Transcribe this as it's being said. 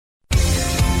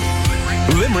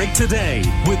Limerick Today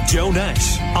with Joe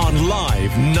Nash on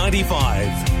Live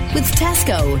 95. With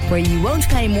Tesco, where you won't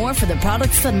pay more for the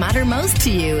products that matter most to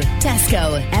you.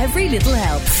 Tesco, every little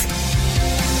helps.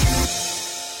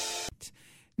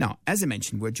 Now, as I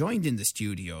mentioned, we're joined in the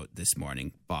studio this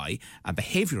morning by a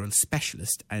behavioural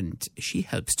specialist, and she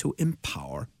helps to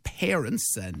empower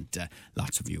parents, and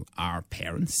lots of you are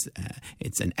parents.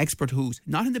 It's an expert who's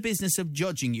not in the business of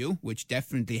judging you, which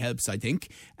definitely helps, I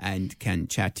think, and can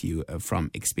chat to you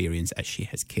from experience as she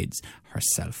has kids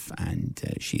herself. And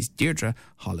she's Deirdre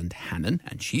Holland Hannon,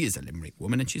 and she is a Limerick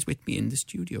woman, and she's with me in the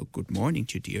studio. Good morning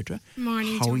to you, Deirdre.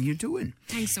 Morning. How are you doing?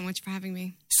 Thanks so much for having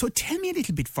me. So tell me a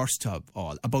little bit, first of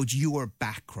all, about your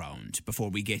background before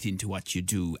we get into what you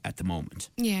do at the moment.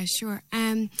 Yeah, sure.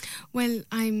 Well,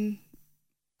 I'm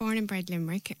born and bred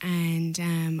Limerick, and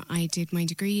I did my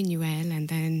degree in UL and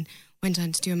then went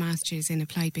on to do a master's in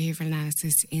applied behavioural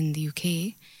analysis in the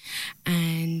UK.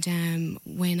 And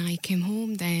when I came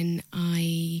home, then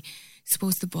I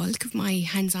suppose the bulk of my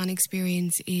hands-on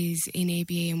experience is in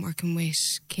ABA and working with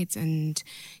kids and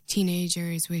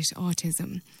teenagers with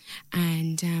autism.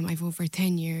 And I've over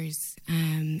 10 years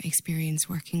experience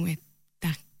working with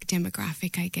that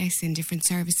demographic, I guess, in different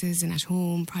services and at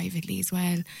home, privately as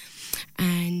well.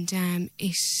 And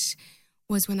it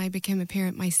was when I became a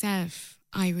parent myself,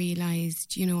 I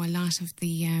realised, you know, a lot of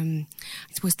the, I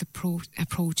suppose, the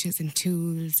approaches and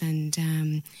tools and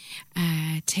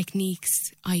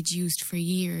techniques I'd used for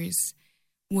years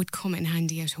would come in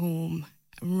handy at home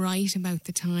right about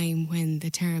the time when the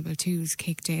terrible twos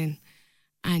kicked in.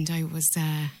 And I was,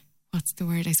 what's the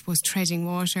word, I suppose, treading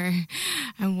water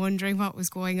and wondering what was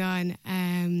going on.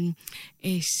 I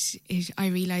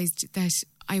realised that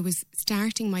I was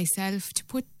starting myself to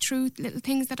put through little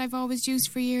things that I've always used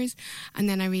for years, and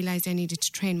then I realised I needed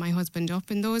to train my husband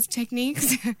up in those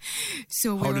techniques.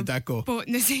 So how did that go? Both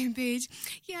on the same page.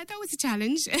 Yeah, that was a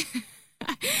challenge.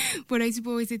 But I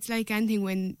suppose it's like anything,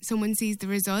 when someone sees the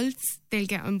results, they'll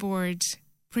get on board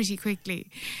pretty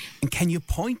quickly. And can you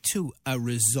point to a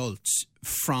result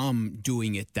from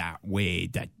doing it that way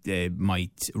that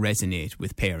might resonate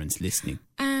with parents listening?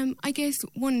 I guess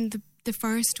one of the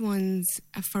first ones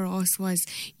for us was,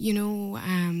 you know,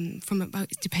 from about,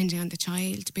 depending on the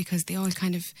child, because they all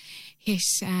kind of hit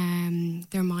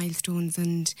their milestones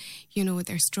and, you know,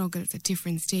 their struggles at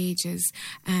different stages.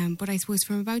 But I suppose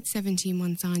from about 17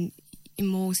 months on, in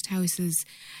most houses,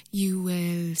 you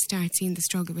will start seeing the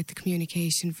struggle with the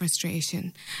communication,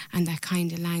 frustration, and that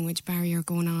kind of language barrier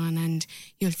going on, and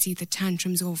you'll see the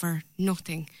tantrums over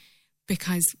nothing,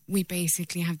 because we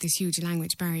basically have this huge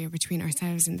language barrier between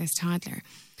ourselves and this toddler.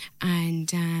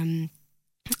 And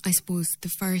I suppose the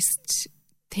first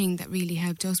thing that really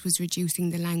helped us was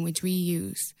reducing the language we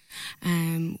use.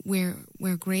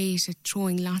 We're great at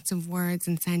throwing lots of words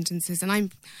and sentences, and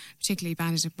I'm particularly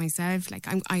bad at it myself. Like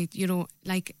I you know,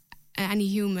 like any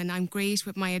human, I'm great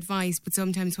with my advice, but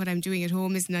sometimes what I'm doing at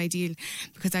home isn't ideal,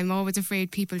 because I'm always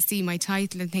afraid people see my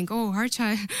title and think, oh,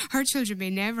 her children may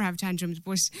never have tantrums.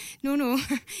 But no,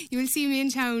 you will see me in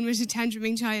town with a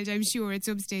tantruming child, I'm sure, at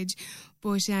some stage.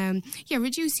 But yeah,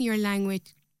 reducing your language,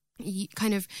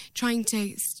 kind of trying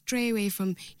to stray away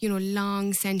from, you know,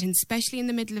 long sentence, especially in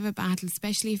the middle of a battle,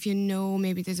 especially if you know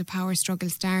maybe there's a power struggle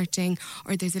starting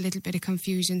or there's a little bit of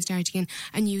confusion starting in,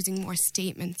 and using more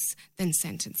statements than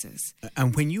sentences.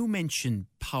 And when you mention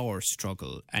power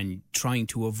struggle and trying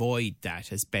to avoid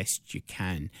that as best you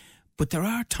can, but there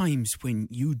are times when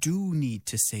you do need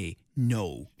to say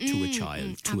no to a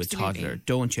child, to absolutely. A toddler,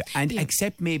 don't you? And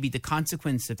accept maybe the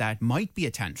consequence of that might be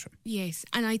a tantrum. Yes,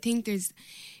 and I think there's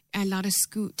a lot of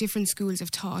different schools of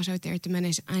thought out there at the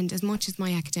minute, and as much as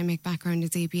my academic background is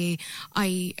ABA,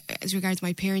 as regards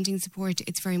my parenting support,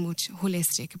 it's very much a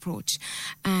holistic approach.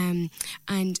 And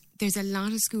there's a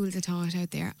lot of schools of thought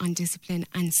out there on discipline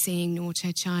and saying no to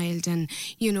a child, and,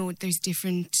 you know, there's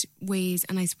different ways,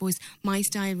 and I suppose my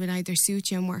style would either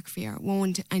suit you and work for you or it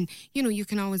won't, and, you know, you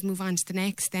can always move on to the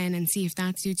next then and see if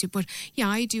that suits you. But yeah,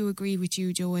 I do agree with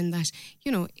you, Joe, in that,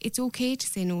 you know, it's okay to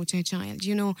say no to a child,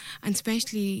 you know, and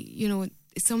especially, you know,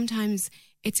 sometimes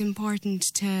it's important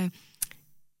to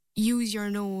use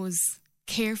your nose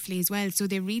carefully as well, so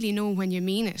they really know when you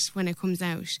mean it when it comes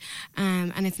out,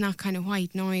 and it's not kind of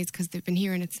white noise because they've been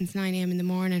hearing it since 9 a.m. in the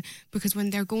morning, because when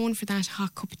they're going for that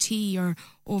hot cup of tea or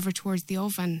over towards the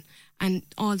oven and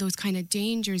all those kind of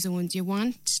danger zones, you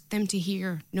want them to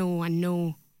hear no and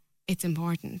no it's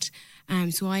important.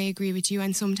 So I agree with you.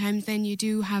 And sometimes then you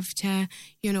do have to,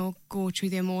 go through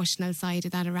the emotional side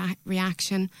of that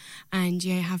reaction, and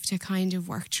you have to kind of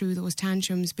work through those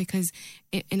tantrums, because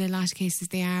in a lot of cases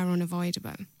they are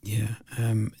unavoidable. Yeah.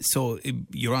 So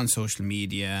you're on social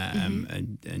media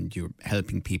and you're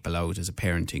helping people out as a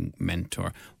parenting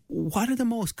mentor. What are the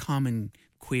most common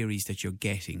queries that you're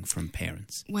getting from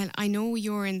parents? Well, I know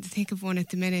you're in the thick of one at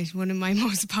the minute. One of my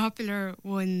most popular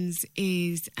ones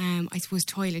is, I suppose,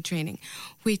 toilet training,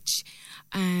 which,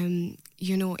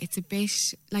 it's a bit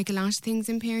like a lot of things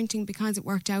in parenting, because it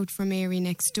worked out for Mary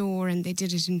next door and they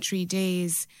did it in 3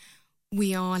 days.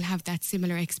 We all have that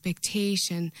similar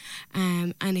expectation,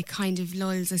 and it kind of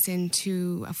lulls us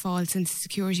into a false sense of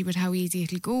security with how easy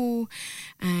it'll go.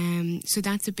 So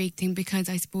that's a big thing, because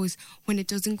I suppose when it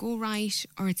doesn't go right,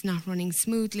 or it's not running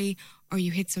smoothly, or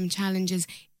you hit some challenges,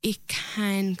 it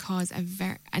can cause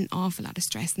an awful lot of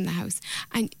stress in the house.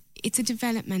 And it's a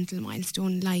developmental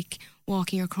milestone like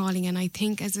walking or crawling, and I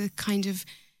think as a kind of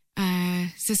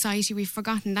society, we've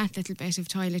forgotten that little bit of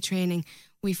toilet training.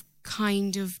 We've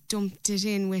kind of dumped it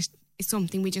in with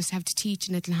something we just have to teach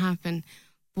and it'll happen.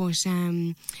 But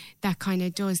that kind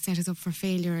of does set us up for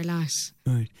failure a lot.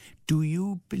 Right. Do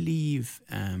you believe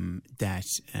that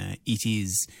it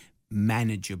is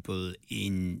manageable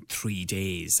in 3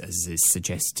 days, as is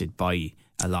suggested by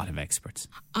a lot of experts?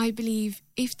 I believe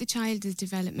if the child is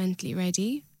developmentally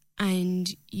ready and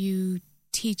you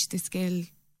teach the skill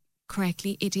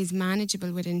correctly, it is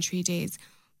manageable within 3 days.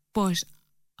 But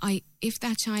if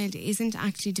that child isn't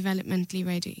actually developmentally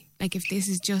ready, like if this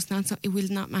is just not so, it will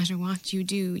not matter what you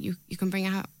do. You can bring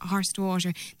a horse to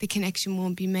water, the connection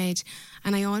won't be made.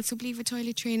 And I also believe with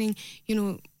toilet training,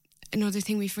 another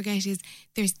thing we forget is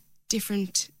there's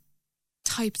different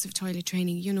types of toilet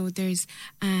training. There's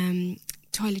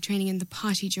toilet training in the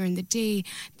potty during the day.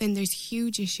 Then there's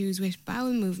huge issues with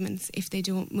bowel movements if they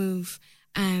don't move.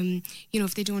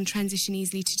 If they don't transition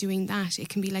easily to doing that, it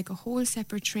can be like a whole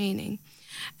separate training.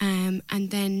 And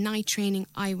then night training,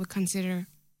 I would consider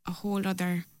a whole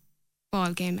other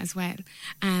ball game as well.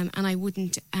 And I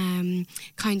wouldn't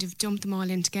kind of dump them all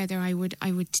in together. I would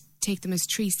take them as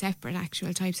 3 separate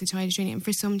actual types of toilet training. And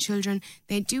for some children,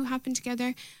 they do happen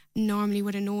together, normally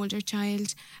with an older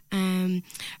child.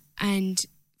 And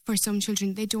for some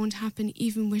children, they don't happen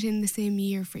even within the same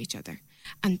year for each other.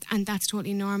 And that's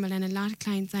totally normal. And a lot of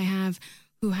clients I have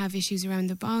who have issues around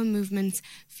the bowel movements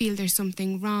feel there's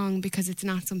something wrong because it's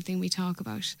not something we talk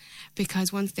about.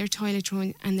 Because once they're toilet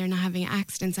trained and they're not having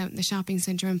accidents out in the shopping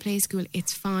centre and play school,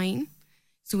 it's fine.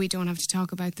 So we don't have to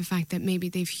talk about the fact that maybe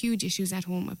they've huge issues at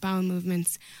home with bowel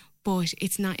movements, but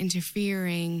it's not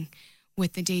interfering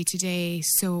with the day-to-day.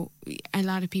 So a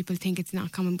lot of people think it's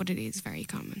not common, but it is very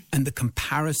common. And the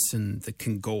comparison that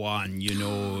can go on,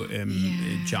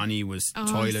 Johnny was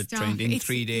toilet trained in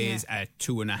 3 days at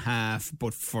 2.5,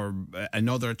 but for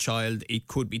another child it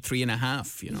could be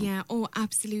 3.5, Yeah,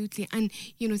 absolutely. And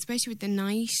especially with the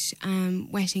night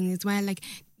wetting as well, like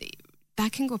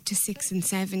that can go up to 6 and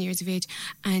 7 years of age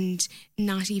and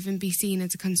not even be seen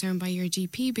as a concern by your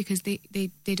GP, because they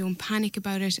don't panic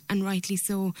about it, and rightly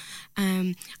so.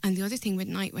 And the other thing with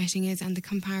night wetting is, and the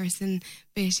comparison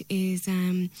bit is,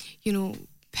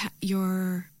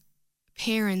 your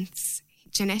parents'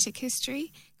 genetic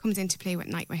history comes into play with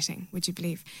night wetting, would you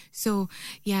believe? So,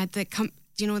 yeah,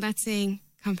 that saying,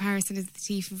 comparison is the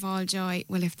thief of all joy.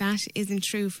 Well, if that isn't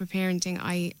true for parenting,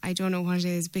 I don't know what it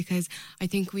is, because I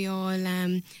think we all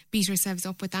beat ourselves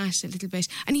up with that a little bit.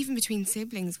 And even between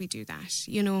siblings, we do that.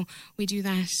 We do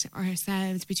that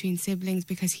ourselves between siblings,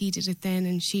 because he did it then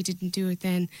and she didn't do it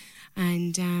then.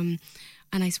 And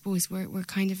I suppose we're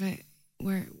kind of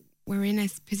we're in a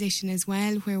position as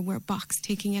well where we're box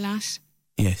ticking a lot.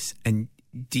 Yes. And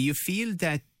do you feel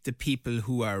that the people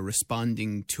who are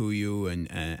responding to you and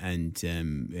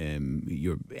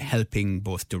you're helping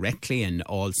both directly and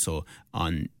also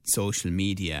on social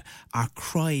media are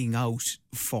crying out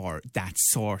for that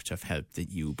sort of help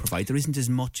that you provide? There isn't as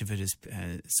much of it as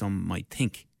some might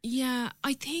think. Yeah,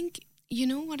 I think, you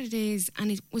know what it is,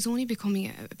 and it was only becoming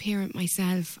a parent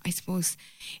myself, I suppose,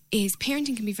 is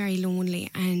parenting can be very lonely.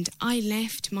 And I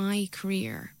left my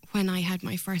career when I had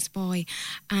my first boy,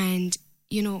 and,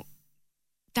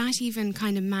 that even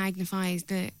kind of magnifies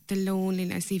the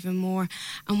loneliness even more.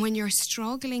 And when you're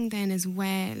struggling then as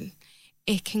well,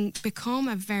 it can become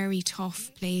a very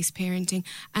tough place, parenting.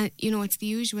 And, it's the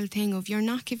usual thing of you're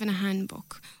not given a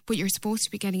handbook, but you're supposed to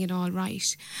be getting it all right.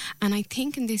 And I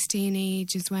think in this day and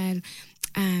age as well,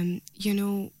 it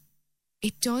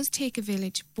does take a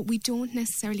village, but we don't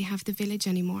necessarily have the village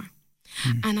anymore.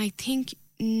 And I think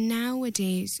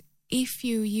nowadays if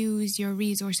you use your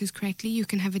resources correctly, you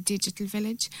can have a digital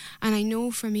village. And I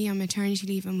know for me on maternity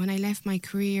leave and when I left my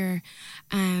career,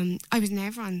 I was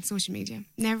never on social media,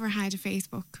 never had a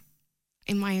Facebook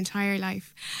in my entire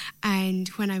life. And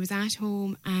when I was at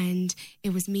home and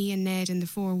it was me and Ned in the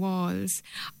four walls,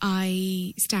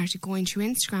 I started going through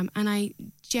Instagram and I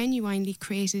genuinely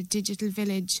created a digital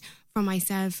village for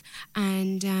myself,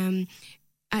 and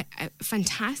a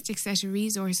fantastic set of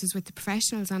resources with the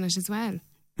professionals on it as well.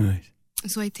 Right.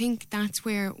 So I think that's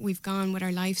where we've gone with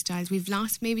our lifestyles. We've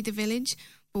lost maybe the village,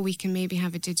 but we can maybe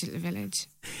have a digital village.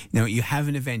 Now, you have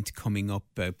an event coming up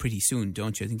pretty soon,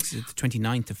 don't you? I think it's the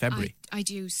 29th of February. I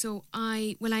do. So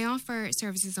I offer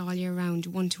services all year round,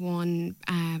 one-to-one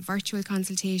virtual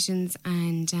consultations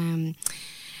and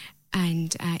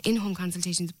in-home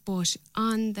consultations. But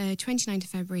on the 29th of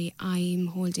February, I'm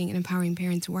holding an Empowering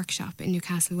Parents workshop in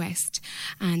Newcastle West,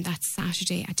 and that's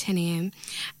Saturday at 10 a.m.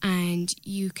 And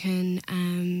you can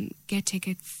get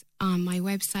tickets on my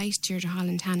website,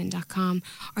 DeirdreHollandTannin.com,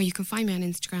 or you can find me on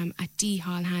Instagram at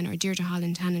DHollhan, or Deirdre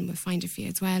Holland Tannin will find it for you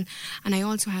as well. And I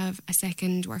also have a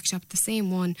second workshop, the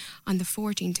same one, on the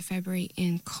 14th of February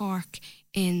in Cork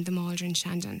in the Maldron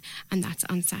Shandon, and that's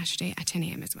on Saturday at 10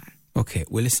 a.m. as well. Okay,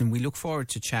 well listen, we look forward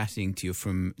to chatting to you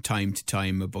from time to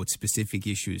time about specific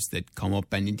issues that come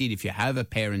up, and indeed if you have a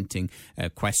parenting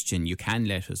question, you can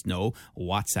let us know.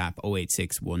 WhatsApp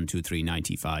 086 123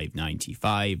 95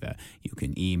 95. You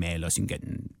can email us, you can get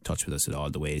in touch with us at all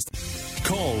the ways.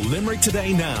 Call Limerick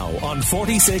Today now on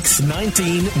 46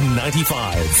 19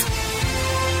 95.